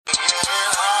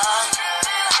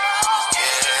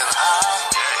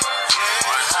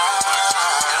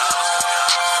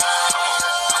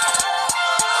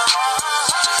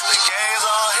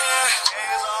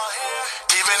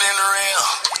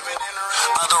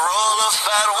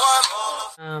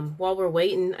While we're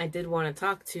waiting, I did want to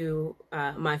talk to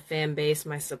my fan base,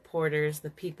 my supporters, the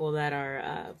people that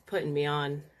are putting me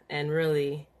on and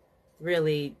really,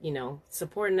 really,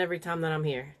 supporting every time that I'm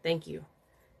here. Thank you.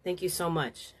 Thank you so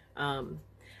much.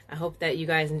 I hope that you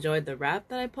guys enjoyed the rap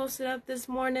that I posted up this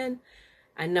morning.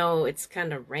 I know it's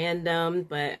kind of random,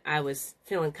 but I was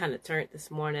feeling kind of turned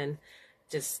this morning.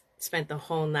 Just spent the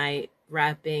whole night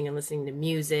rapping and listening to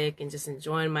music and just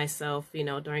enjoying myself,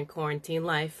 during quarantine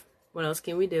life. What else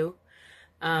can we do?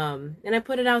 And I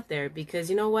put it out there because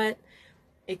you know what?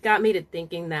 It got me to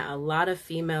thinking that a lot of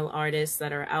female artists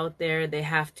that are out there, they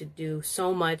have to do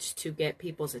so much to get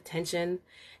people's attention.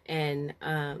 And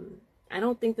I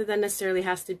don't think that that necessarily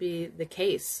has to be the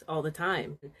case all the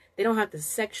time. They don't have to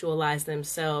sexualize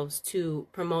themselves to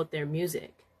promote their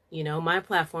music. My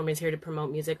platform is here to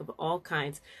promote music of all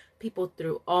kinds, people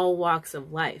through all walks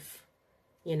of life.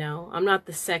 I'm not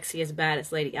the sexiest,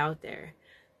 baddest lady out there,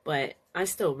 but I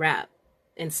still rap.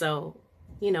 And so,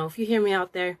 if you hear me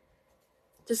out there,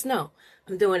 just know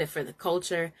I'm doing it for the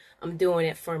culture. I'm doing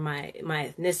it for my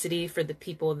ethnicity, for the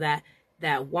people that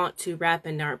want to rap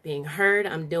and aren't being heard.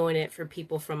 I'm doing it for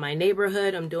people from my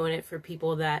neighborhood. I'm doing it for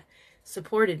people that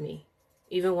supported me,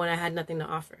 even when I had nothing to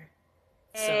offer.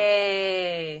 So,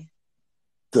 Hey,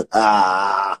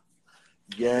 Ah,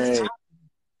 what's gang.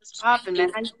 poppin',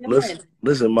 man? How you Listen, doing?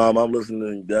 listen, Mom. I'm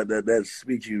listening. That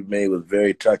speech you made was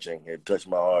very touching. It touched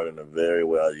my heart in a very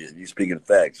well. You speaking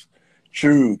facts,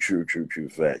 true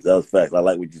facts. That was facts. I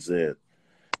like what you said.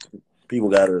 People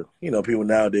gotta, people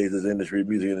nowadays, this industry,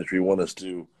 music industry, want us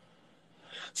to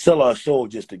sell our soul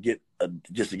just to get a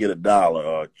dollar,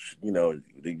 or you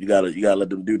gotta let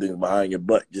them do things behind your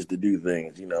butt just to do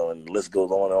things, and the list goes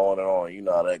on and on and on. You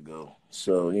know how that goes.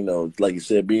 So like you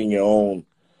said, being your own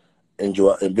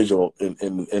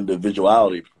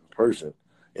individuality person,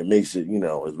 it makes it,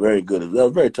 it's very good. That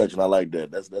was very touching. I like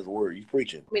that. That's a word you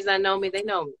preaching. homies that know me, they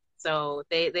know me. So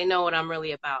they know what I'm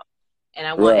really about. And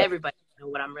I want Right. everybody to know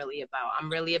what I'm really about. I'm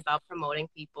really about promoting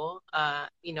people.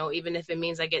 Even if it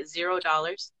means I get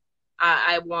 $0,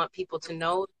 I want people to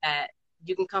know that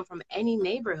you can come from any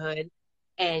neighborhood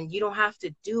and you don't have to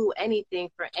do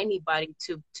anything for anybody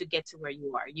to get to where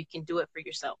you are. You can do it for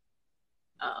yourself.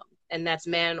 And that's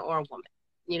man or woman.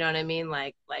 You know what I mean?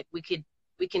 Like we can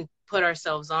put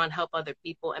ourselves on, help other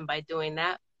people, and by doing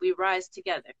that, we rise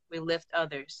together. We lift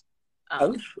others. I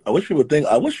Um, wish I wish people think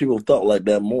I wish people thought like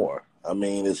that more. I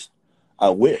mean, I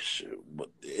wish, but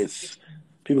it's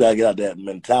people gotta get out that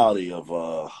mentality of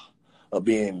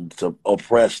being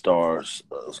oppressed, or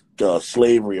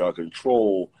slavery or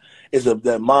control. It's that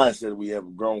mindset we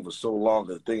have grown for so long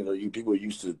that things that people are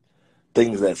used to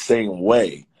things that same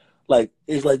way. Like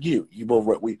it's like you both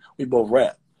rap, we both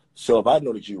rap. So if I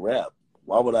know that you rap,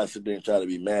 why would I sit there and try to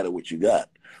be mad at what you got?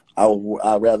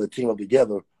 I'd rather team up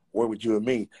together, work with you and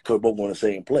me, because we're both in the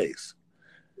same place.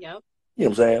 yep. You know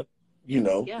what I'm saying?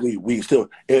 Yeah. We still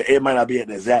it might not be at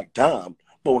the exact time,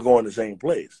 but we're going to the same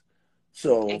place.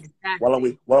 So Exactly.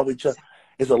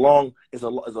 it's a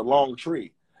long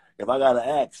tree. If I got an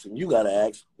axe and you got an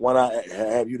axe, why not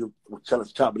have you to try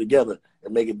to chop it together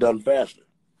and make it done faster?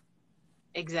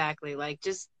 Exactly. Like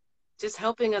just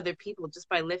helping other people, just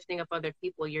by lifting up other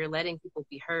people, you're letting people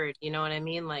be heard. You know what I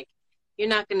mean? Like you're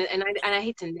not gonna, and I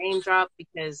hate to name drop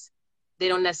because they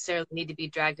don't necessarily need to be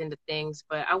dragged into things,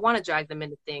 but I want to drag them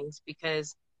into things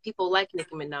because people like Nicki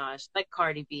Minaj, like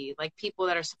Cardi B, like people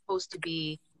that are supposed to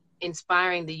be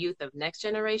inspiring the youth of next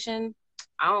generation,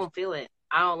 I don't feel it.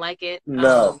 I don't like it.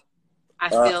 No, I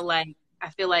uh, feel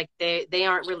like they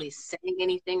aren't really saying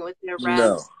anything with their no,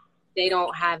 raps. They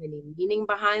don't have any meaning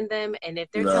behind them. And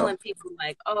if they're no. telling people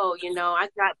like, oh, I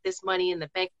got this money in the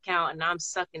bank account and I'm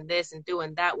sucking this and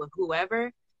doing that with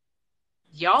whoever,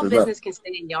 y'all There's not. business can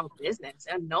stay in y'all business.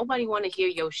 And nobody want to hear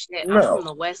your shit. I'm No. from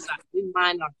the West Side. We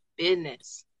mind our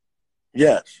business.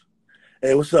 Yes.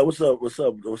 Hey, what's up? What's up? What's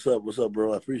up? What's up? What's up,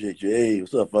 bro? I appreciate you. Hey,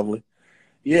 what's up, family?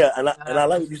 Yeah, and I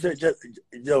like what you said. Just,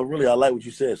 really, I like what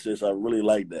you said, sis. I really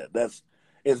like that.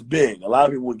 It's big. A lot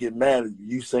of people would get mad at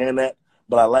you saying that,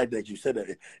 but I like that you said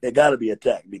that. It got to be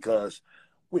attacked because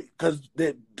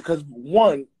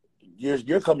one,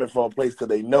 you're coming from a place because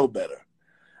they know better.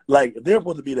 Like they're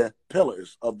supposed to be the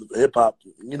pillars of the hip hop.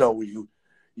 You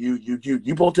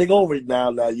supposed to take over it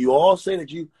now. Now you all say that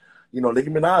Nicki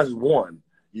Minaj is one.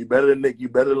 You better than Nick. You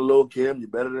better than Lil Kim. You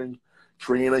better than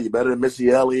Trina. You better than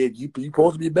Missy Elliott. You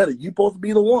supposed to be better. You supposed to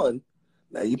be the one.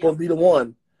 Now you Yep. supposed to be the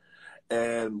one.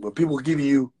 And when people give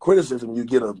you criticism, you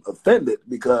get offended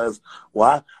because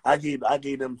I gave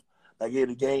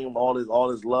the game all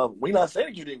this love. We not saying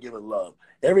that you didn't give it love.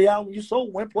 Every album you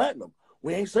sold went platinum.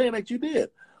 We ain't saying that you did.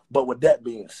 But with that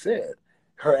being said,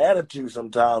 her attitude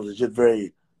sometimes is just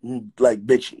very like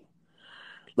bitchy.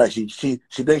 Like she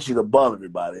thinks she's above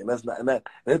everybody, and that's not. And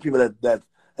there's people that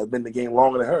have been in the game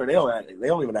longer than her. They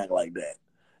don't even act like that.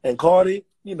 And Cardi,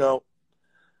 the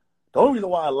only reason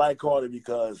why I like Cardi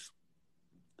because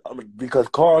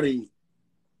Cardi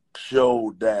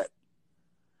showed that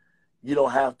you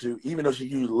don't have to, even though she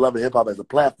used Love and Hip Hop as a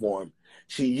platform,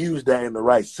 she used that in the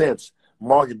right sense,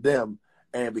 marketed them,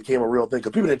 and became a real thing.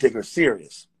 Because people didn't take her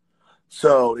serious.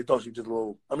 So they thought she was just a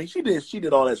little, she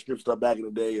did all that script stuff back in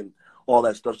the day and all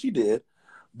that stuff she did.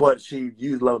 But she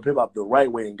used Love and Hip Hop the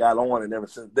right way and got on. And ever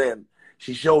since then,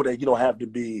 she showed that you don't have to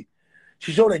really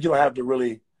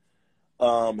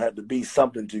have to be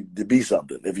something to be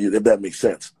something, if that makes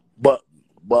sense. But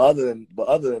other than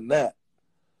that,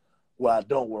 like I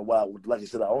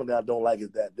said, the only thing I don't like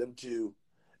is that them two,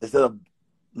 instead of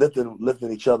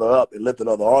lifting each other up and lifting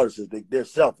other artists, they're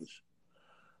selfish.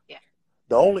 Yeah.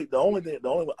 The only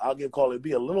I'll give Cardi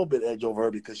B a little bit edge over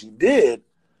her because she did.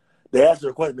 They asked her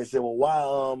a question. They said, "Well, why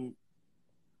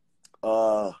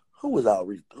who was out?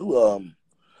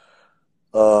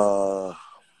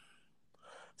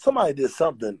 Somebody did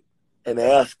something, and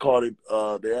they asked Cardi.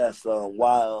 They asked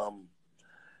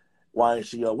why ain't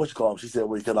she what you call him? She said,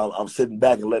 "Well, because I'm sitting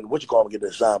back and letting what you call him get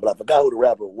their shine." But I forgot who the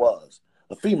rapper was,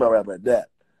 a female rapper at that.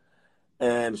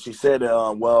 And she said,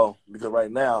 "Well, because right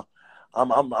now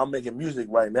I'm making music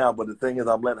right now, but the thing is,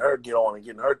 I'm letting her get on and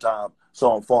getting her time,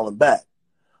 so I'm falling back."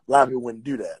 A lot of people wouldn't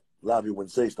do that. A lot of people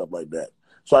wouldn't say stuff like that.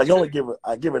 So I give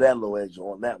her that little edge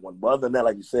on that one. But other than that,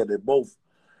 like you said, they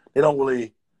don't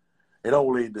really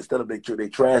instead of they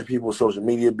trash people's social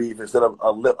media beef instead of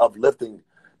uplifting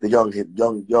the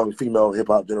young female hip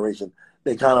hop generation.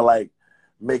 They kind of like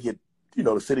make it,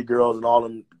 the city girls and all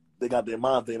them. They got their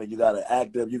mind thing that you got to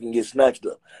act up, you can get snatched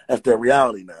up. That's their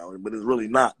reality now, but it's really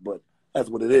not. But that's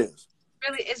what it is.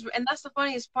 Really is, and that's the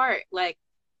funniest part. Like,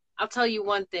 I'll tell you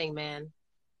one thing, man.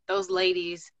 Those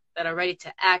ladies that are ready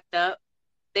to act up,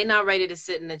 they're not ready to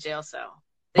sit in a jail cell.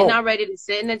 They're not ready to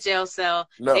sit in a jail cell.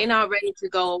 No. They're not ready to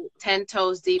go 10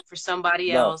 toes deep for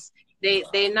somebody else.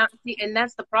 They're not, and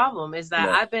that's the problem. Is that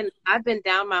I've been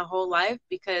down my whole life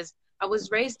because I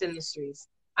was raised in the streets.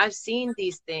 I've seen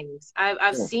these things.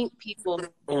 I've seen people,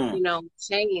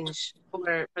 change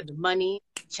for the money,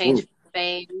 change for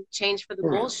fame, change for the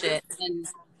bullshit, and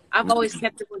I've always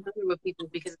kept it 100 with people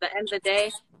because at the end of the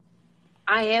day,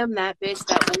 I am that bitch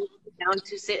that will sit down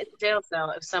to sit in a jail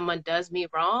cell if someone does me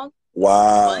wrong.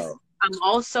 Wow. But I'm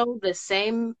also the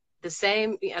same,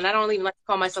 and I don't even like to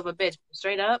call myself a bitch.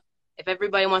 Straight up, if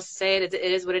everybody wants to say it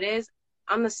is what it is.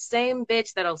 I'm the same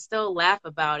bitch that'll still laugh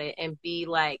about it and be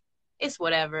like, it's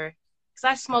whatever. Because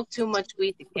I smoke too much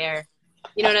weed to care.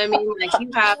 You know what I mean? Like,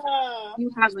 you have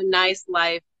a nice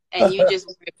life, and you just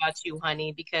worry about you,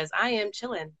 honey, because I am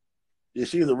chilling. Yeah,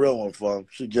 she's a real one, fun.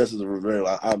 She just is a real.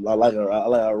 I like her. I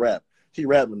like her rap. She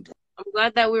rapping. I'm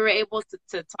glad that we were able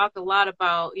to talk a lot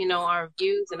about, our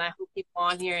views, and I hope people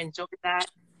on here enjoyed that.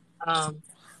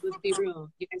 Let's be real.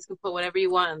 You guys can put whatever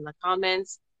you want in the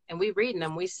comments, and we reading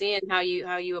them. We seeing how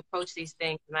you approach these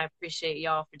things, and I appreciate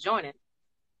y'all for joining.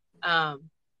 But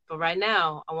right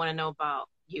now, I want to know about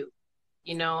you.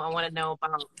 I want to know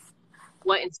about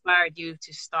what inspired you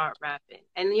to start rapping.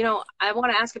 And, I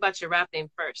want to ask about your rap name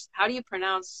first. How do you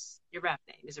pronounce your rap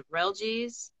name? Is it Rel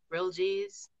G's? Real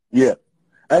G's? Yeah.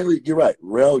 Actually, you're right.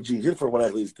 Rel G's. You're the first one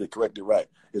actually is to correct it right.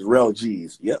 It's Rel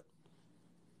G's. Yep.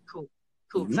 Cool.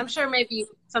 Mm-hmm. 'Cause I'm sure maybe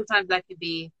sometimes that could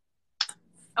be,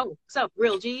 what's up,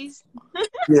 Real G's?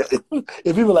 Yeah.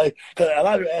 If people because a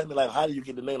lot of people ask me, how do you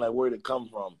get the name? Where did it come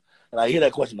from? And I hear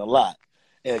that question a lot.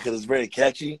 And because it's very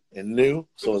catchy and new,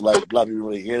 so it's a lot of people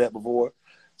really hear that before.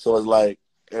 So it's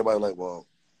everybody's well,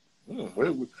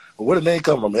 where did the name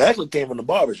come from? It actually came from the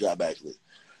barbershop, actually.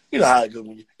 You know how it goes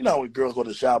when girls go to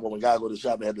the shop or when guys go to the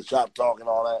shop, they have the shop talk and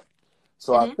all that.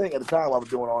 So I think at the time I was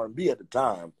doing R&B at the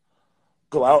time.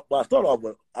 So I started off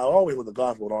I always was a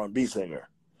gospel and R&B singer.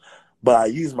 But I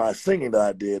used my singing that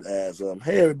I did as,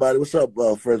 hey, everybody, what's up,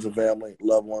 friends and family,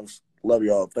 loved ones? Love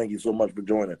y'all. Thank you so much for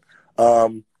joining.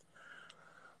 As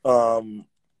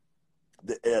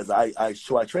I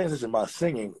transitioned my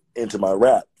singing into my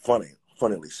rap, funnily.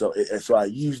 So I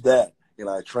used that and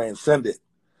I transcended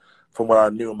from what I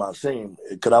knew in my singing.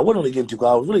 Because I wasn't really getting too,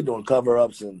 I was really doing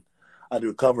cover-ups and I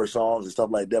do cover songs and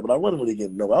stuff like that, but I wasn't really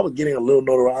getting I was getting a little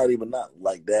notoriety, but not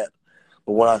like that.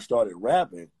 But when I started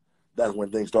rapping, that's when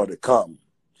things started to come.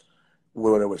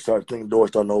 When doors started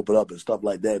to open up and stuff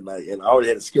like that. And I already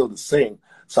had a skill to sing,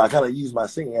 so I kind of used my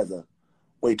singing as a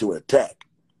way to attack.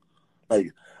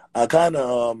 I kind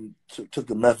of took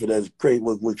the method as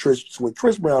what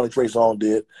Chris Brown and Trey Songz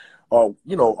did. or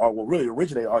what really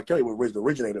originated. R. Kelly was the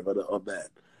originator of that.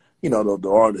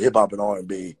 The hip hop and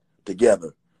R&B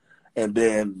together. And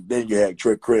then you had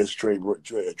Trey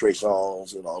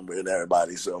Songz, and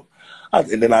everybody. So,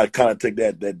 and then I kind of took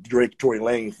that Drake, Tory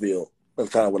Lane feel. That's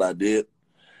kind of what I did.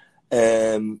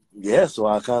 And yeah, so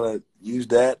I kind of used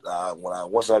that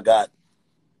once I got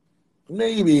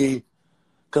maybe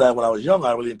because when I was young,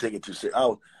 I really didn't take it too serious.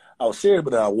 I was serious,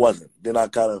 but then I wasn't. Then I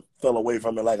kind of fell away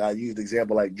from it. Like I used the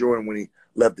example like Jordan when he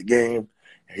left the game,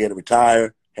 he had to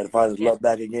retire, had to find his love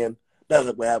back again. That's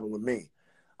what happened with me.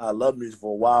 I loved music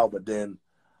for a while, but then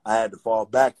I had to fall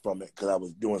back from it because I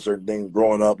was doing certain things,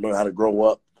 growing up, learning how to grow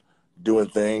up, doing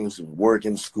things,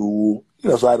 working, school.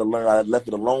 So I had to learn. I had left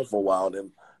it alone for a while. And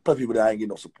then plus people that I didn't get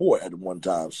no support at one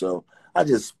time. So I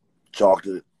just chalked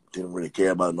it, didn't really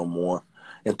care about it no more.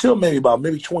 Until maybe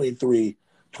 23,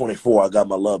 24, I got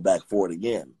my love back for it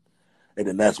again. And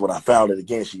then that's when I found it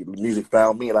again. Music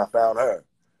found me and I found her.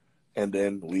 And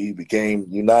then we became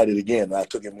united again. And I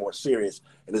took it more serious.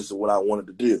 And this is what I wanted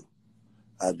to do.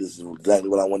 This is exactly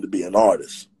what I wanted to be, an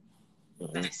artist.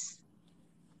 Mm-hmm. Nice.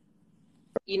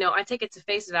 I take it to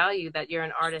face value that you're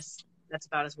an artist that's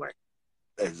about his work.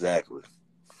 Exactly.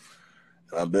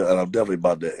 And I'm definitely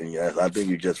about that. And I thank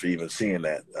you just for even seeing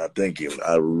that. I thank you.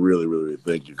 I really, really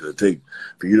thank you. Because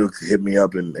for you to hit me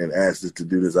up and ask us to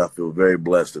do this, I feel very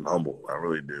blessed and humble. I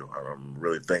really do. I'm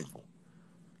really thankful.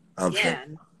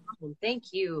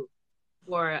 Thank you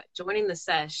for joining the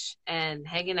sesh and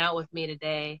hanging out with me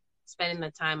today, spending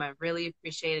the time. I really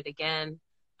appreciate it again.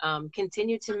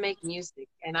 Continue to make music,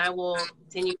 and I will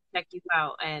continue to check you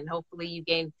out, and hopefully you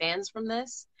gain fans from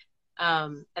this.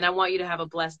 And I want you to have a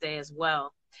blessed day as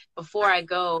well. Before I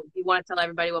go, you want to tell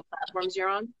everybody what platforms you're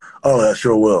on? Oh, I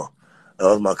sure will. That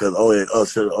was my cousin. Oh, yeah.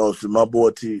 So my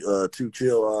boy Too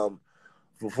Chill.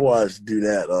 Before I do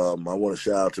that, I want to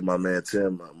shout out to my man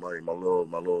Tim, my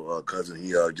little cousin.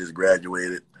 He just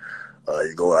graduated.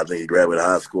 I think he graduated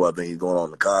high school. I think he's going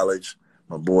on to college.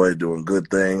 My boy doing good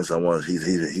things.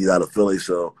 He's out of Philly,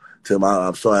 so Tim,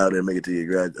 I'm sorry I didn't make it to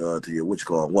your what you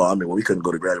call it. Well, we couldn't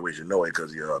go to graduation no way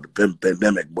because of the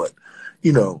pandemic. But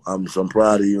I'm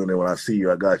proud of you, and then when I see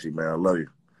you, I got you, man. I love you.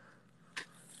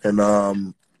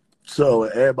 And so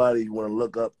everybody want to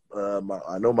look up.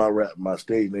 I know my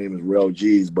stage name is Rel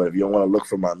G's, but if you don't want to look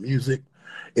for my music,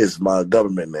 it's my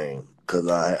government name because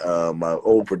my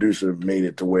old producer made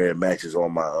it to where it matches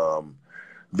on my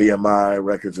BMI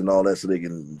records and all that, so they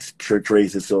can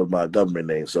trace it. So it's my government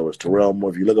name. So it's Terrell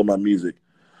Moore. If you look at my music,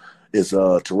 it's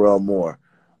Terrell Moore,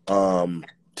 Terrell,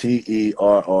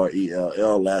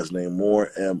 last name Moore,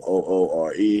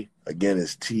 Moore. Again,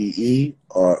 it's Terrell,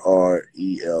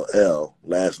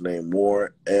 last name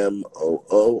Moore,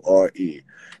 Moore.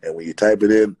 And when you type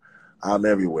it in, I'm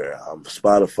everywhere. I'm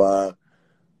Spotify,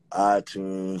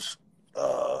 iTunes,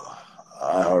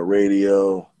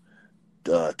 iHeartRadio,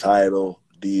 Tidal,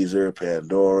 Deezer,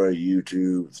 Pandora,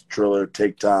 YouTube, Triller,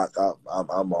 TikTok.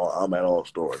 I'm at all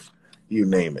stores. You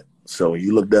name it. So if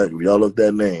y'all look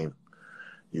that name,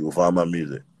 you will find my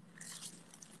music.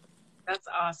 That's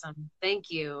awesome. Thank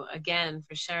you again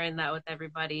for sharing that with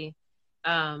everybody.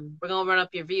 We're going to run up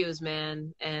your views,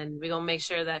 man, and we're going to make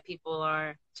sure that people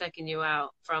are checking you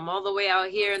out from all the way out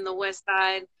here in the West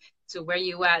Side to where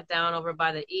you at down over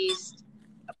by the East.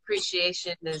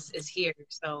 Appreciation is here.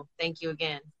 So thank you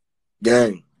again.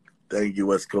 Gang, thank you,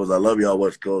 West Coast. I love y'all,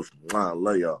 West Coast. I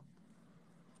love y'all.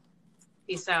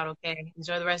 Peace out, okay?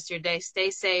 Enjoy the rest of your day. Stay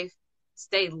safe,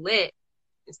 stay lit,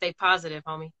 and stay positive,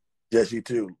 homie. Yes, you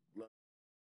too.